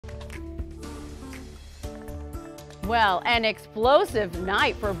Well, an explosive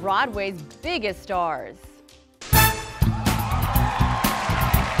night for Broadway's biggest stars.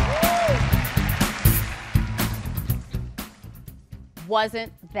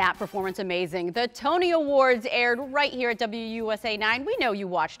 Wasn't that performance amazing? The Tony Awards aired right here at WUSA 9. We know you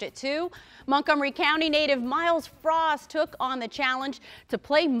watched it too. Montgomery County native Myles Frost took on the challenge to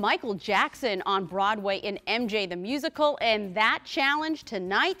play Michael Jackson on Broadway in MJ the Musical, and that challenge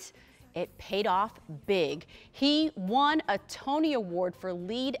tonight, it paid off big. He won a Tony Award for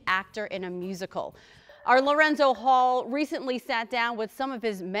lead actor in a musical. Our Lorenzo Hall recently sat down with some of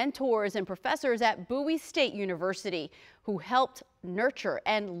his mentors and professors at Bowie State University who helped nurture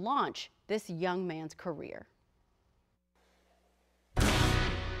and launch this young man's career.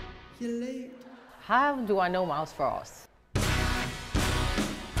 How do I know Myles Frost?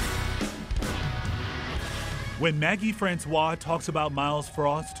 When Maggie Francois talks about Myles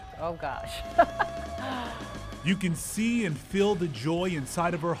Frost, oh gosh. you can see and feel the joy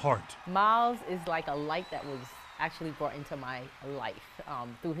inside of her heart. Myles is like a light that was actually brought into my life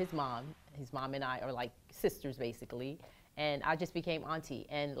through his mom. His mom and I are like sisters basically, and I just became auntie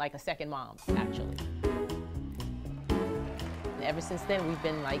and like a second mom actually. And ever since then we've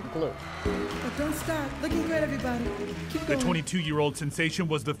been like glue. But don't stop, looking great everybody. Keep going. The 22-year-old sensation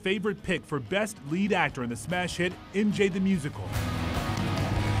was the favorite pick for best lead actor in the smash hit MJ the Musical.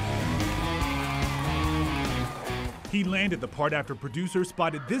 He landed the part after producers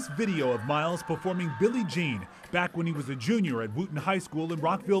spotted this video of Myles performing Billie Jean back when he was a junior at Wootton High School in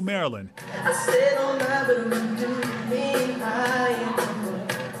Rockville, Maryland.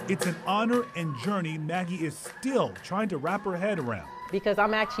 It's an honor and journey Maggie is still trying to wrap her head around. Because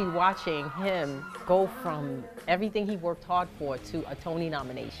I'm actually watching him go from everything he worked hard for to a Tony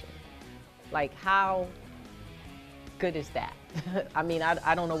nomination. Like, how good is that? I mean,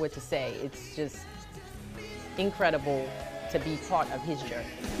 I don't know what to say. It's just incredible to be part of his journey.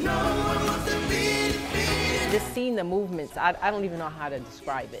 Just seeing the movements, I don't even know how to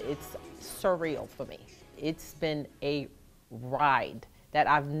describe it. It's surreal for me. It's been a ride that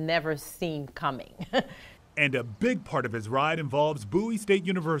I've never seen coming. And a big part of his ride involves Bowie State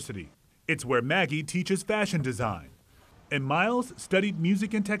University. It's where Maggie teaches fashion design. And Myles studied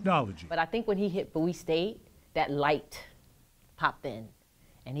music and technology. But I think when he hit Bowie State, that light popped in.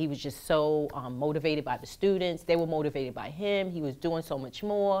 And he was just so motivated by the students. They were motivated by him. He was doing so much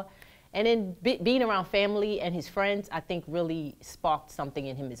more. And then being around family and his friends, I think really sparked something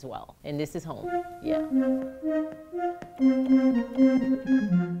in him as well. And this is home, yeah.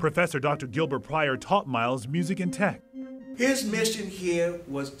 Professor Dr. Gilbert Pryor taught Myles music and tech. His mission here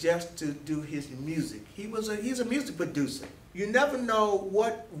was just to do his music. He's a music producer. You never know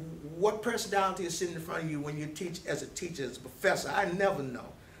what personality is sitting in front of you when you teach as a teacher, as a professor. I never know.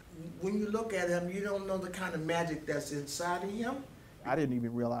 When you look at him, you don't know the kind of magic that's inside of him. I didn't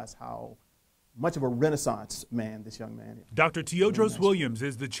even realize how much of a Renaissance man this young man is. Dr. Teodros Williams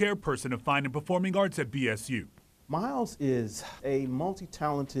is the chairperson of Fine and Performing Arts at BSU. Myles is a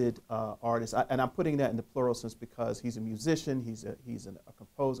multi-talented artist, and I'm putting that in the plural sense because he's a musician, he's a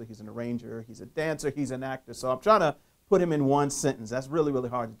composer, he's an arranger, he's a dancer, he's an actor. So I'm trying to put him in one sentence. That's really, really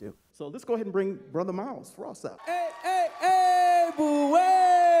hard to do. So let's go ahead and bring Brother Myles Frost out. Hey, hey, hey,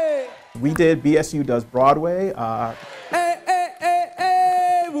 boo-way! We did, BSU does Broadway. Hey, hey, hey,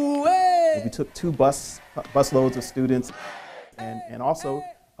 hey, boo-way! We took 2 bus loads of students and also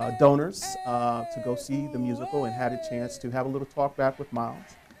donors to go see the musical, and had a chance to have a little talk back with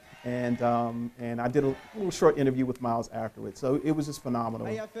Myles. And I did a little short interview with Myles afterwards. So it was just phenomenal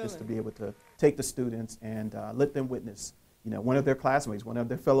just to be able to take the students and let them witness, you know, one of their classmates, one of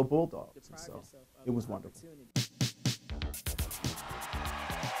their fellow Bulldogs. And so it was wonderful.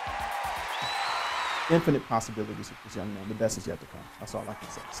 Infinite possibilities with this young man. The best is yet to come. That's all I can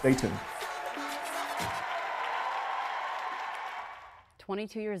say. Stay tuned.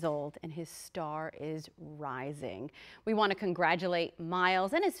 22 years old, and his star is rising. We want to congratulate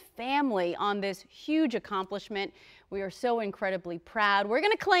Myles and his family on this huge accomplishment. We are so incredibly proud. We're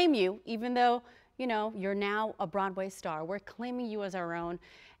going to claim you, even though, you know, you're now a Broadway star. We're claiming you as our own,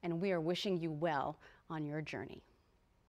 and we are wishing you well on your journey.